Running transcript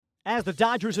As the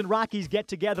Dodgers and Rockies get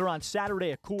together on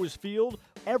Saturday at Coors Field,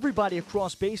 everybody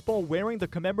across baseball wearing the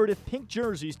commemorative pink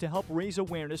jerseys to help raise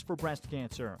awareness for breast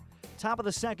cancer. Top of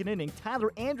the second inning,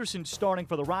 Tyler Anderson starting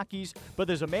for the Rockies, but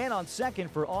there's a man on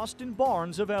second for Austin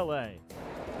Barnes of L.A.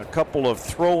 A couple of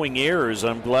throwing errors.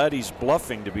 I'm glad he's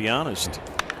bluffing, to be honest.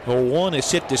 The one is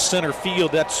hit to center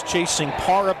field. That's chasing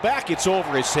Parra back. It's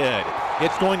over his head.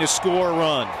 It's going to score a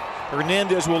run.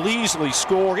 Hernandez will easily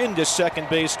score. Into second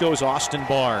base goes Austin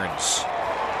Barnes.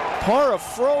 Parra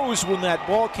froze when that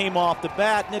ball came off the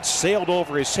bat, and it sailed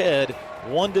over his head.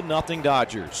 1-0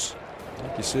 Dodgers.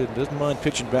 Like you said, doesn't mind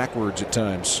pitching backwards at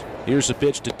times. Here's a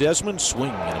pitch to Desmond. Swing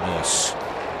and a miss.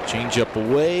 Change up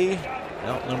away.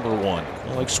 Out number one.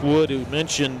 Alex Wood, who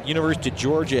mentioned University of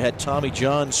Georgia, had Tommy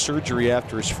John surgery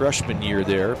after his freshman year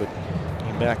there, but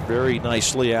came back very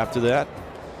nicely after that.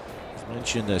 As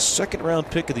mentioned, a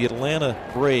second-round pick of the Atlanta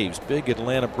Braves. Big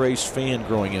Atlanta Braves fan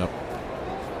growing up.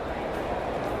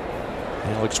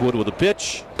 Alex Wood with a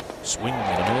pitch. Swing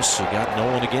and a miss. He got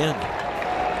Nolan again.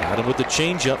 Got him with the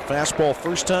changeup. Fastball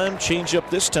first time, changeup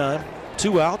this time.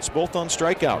 2 outs, both on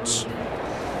strikeouts.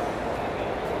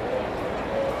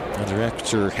 Another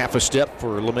extra half a step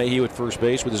for LeMahieu at first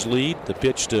base with his lead. The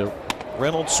pitch to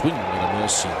Reynolds, swing and a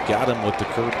miss. He got him with the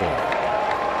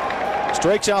curveball.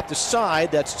 Strikes out the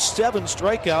side. That's 7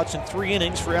 strikeouts in 3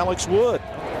 innings for Alex Wood.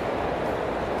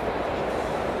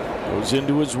 Goes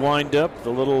into his windup, the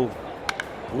little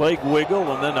leg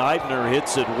wiggle, and then Eibner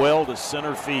hits it well to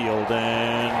center field.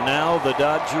 And now the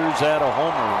Dodgers had a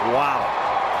homer. Wow.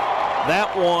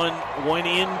 That one went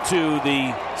into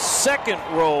the second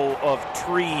row of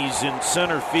trees in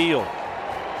center field.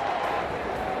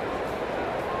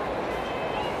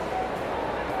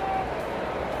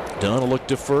 Dunn look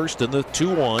to first and the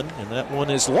 2-1, and that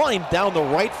one is lined down the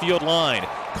right field line.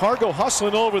 Cargo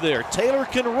hustling over there. Taylor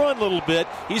can run a little bit.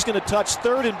 He's going to touch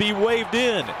third and be waved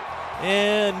in.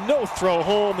 And no throw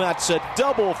home. That's a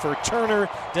double for Turner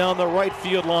down the right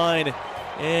field line.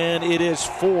 And it is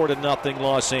 4-0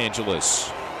 Los Angeles.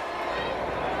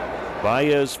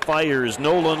 Baez fires.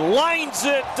 Nolan lines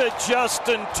it to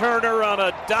Justin Turner on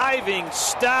a diving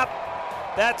stop.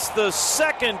 That's the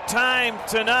second time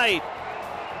tonight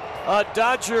a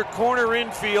Dodger corner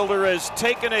infielder has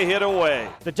taken a hit away.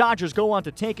 The Dodgers go on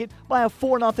to take it by a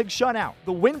 4-0 shutout.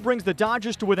 The win brings the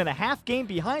Dodgers to within a half game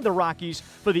behind the Rockies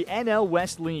for the NL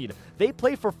West lead. They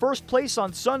play for first place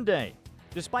on Sunday.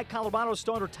 Despite Colorado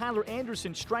starter Tyler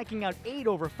Anderson striking out 8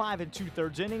 over 5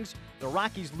 2/3 innings, the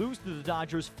Rockies lose to the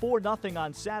Dodgers 4-0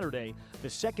 on Saturday, the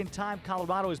second time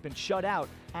Colorado has been shut out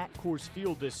at Coors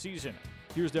Field this season.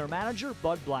 Here's their manager,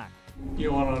 Bud Black.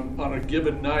 You know, on a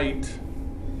given night,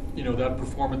 you know, that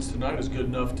performance tonight is good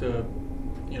enough to,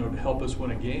 you know, to help us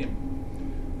win a game.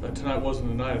 Tonight wasn't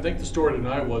the night. I think the story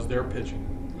tonight was their pitching.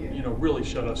 Yeah. You know, really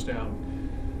shut us down.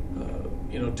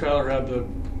 You know, Tyler had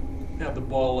the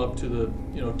ball up to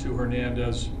to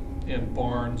Hernandez and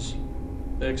Barnes.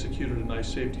 They executed a nice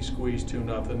safety squeeze,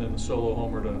 2-0, and the solo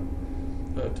homer to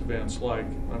Van Slyke.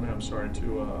 To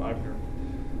Eibner.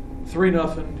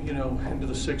 3-0. You know, into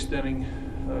the 6th inning,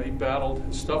 he battled.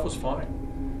 His stuff was fine.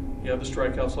 He had the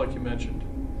strikeouts, like you mentioned.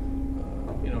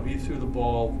 You know, he threw the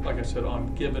ball, like I said, on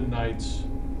given nights,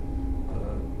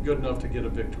 good enough to get a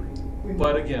victory.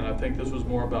 But again, I think this was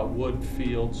more about Wood,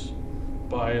 Fields,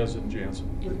 Baez, and Jansen.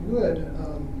 With Wood,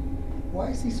 why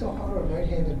is he so hard on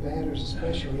right-handed batters,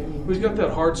 especially? I mean, he's got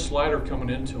that hard slider coming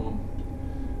into him,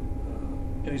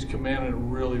 and he's commanding it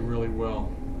really, really well.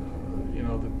 You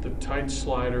know, the tight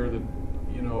slider that,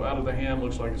 you know, out of the hand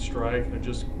looks like a strike, and it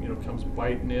just, you know, comes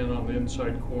biting in on the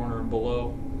inside corner and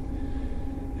below.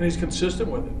 And he's consistent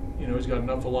with it. You know, he's got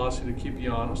enough velocity to keep you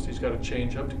honest. He's got a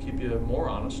change-up to keep you more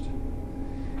honest.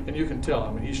 And you can tell.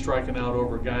 I mean, he's striking out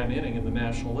over a guy an inning in the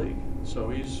National League. So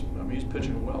he's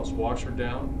pitching well. His walks are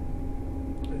down.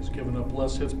 He's giving up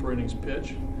less hits per innings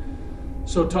pitch.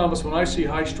 So Thomas, when I see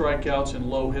high strikeouts and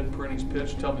low hit per innings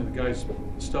pitch, tell me the guy's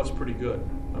stuff's pretty good.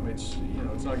 I mean, it's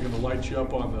not going to light you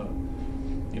up on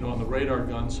the radar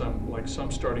gun,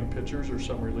 some starting pitchers or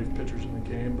some relief pitchers in the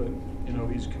game, but you know,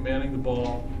 he's commanding the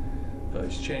ball,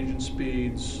 he's changing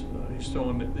speeds, he's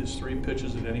throwing his 3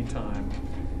 pitches at any time,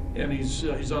 and he's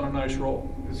on a nice roll.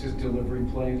 Is his delivery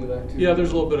playing to that too? Yeah,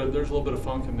 there's a little bit of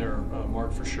funk in there,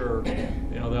 Mark, for sure.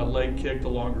 You know, that leg kick, the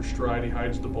longer stride, he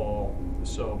hides the ball,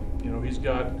 so you know he's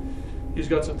got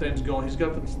some things going. He's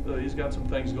got some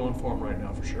things going for him right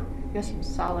now, for sure. You got some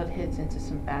solid hits into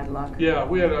some bad luck. Yeah,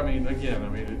 we had.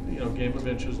 Game of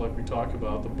inches like we talked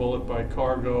about. The bullet by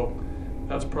Cargo,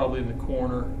 that's probably in the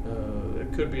corner.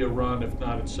 It could be a run, if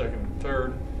not at second and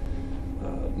third.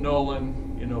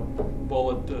 Nolan,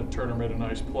 Bullitt, Turner made a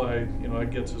nice play.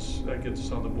 That gets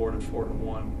us on the board at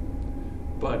 4-1.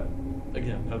 But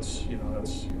again, that's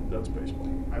baseball.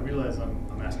 I realize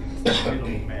I'm asking this in the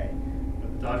middle of May,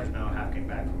 but the Dodgers now half game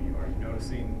back from you. Are you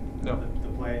noticing No. the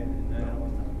play?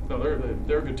 No,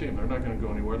 they're a good team. They're not going to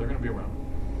go anywhere. They're going to be around.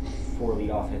 4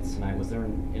 leadoff hits tonight. Was there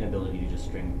an inability to just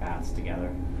string bats together?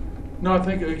 No, I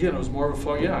think again it was more of a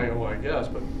fun. Yeah, I guess,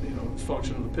 but it's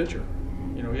function of the pitcher.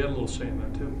 He had a little say in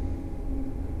that too.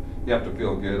 You have to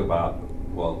feel good about,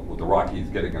 with the Rockies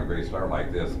getting a great start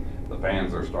like this, the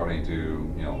fans are starting to,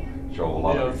 show a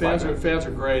lot of excitement. Fans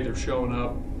are great. They're showing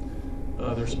up.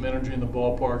 There's some energy in the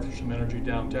ballpark. There's some energy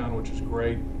downtown, which is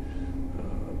great.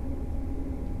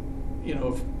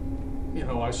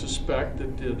 I suspect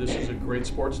that this is a great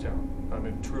sports town. I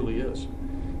mean, it truly is.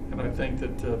 And I think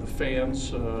that the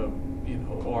fans, are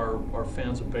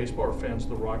fans of baseball, are fans of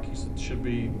the Rockies. It should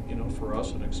be, for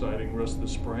us, an exciting rest of the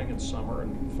spring and summer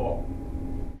and fall.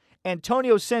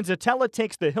 Antonio Senzatella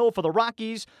takes the hill for the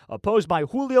Rockies, opposed by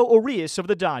Julio Urias of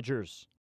the Dodgers.